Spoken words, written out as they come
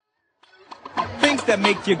Things that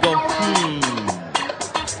make you go,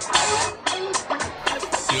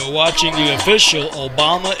 You're watching the official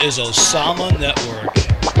Obama is Osama network.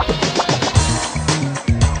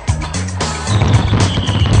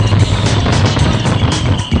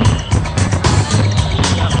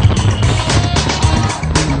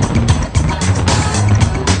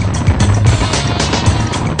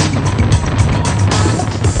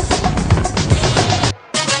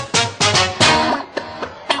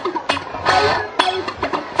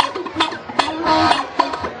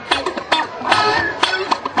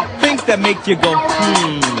 Things that make you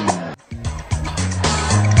go,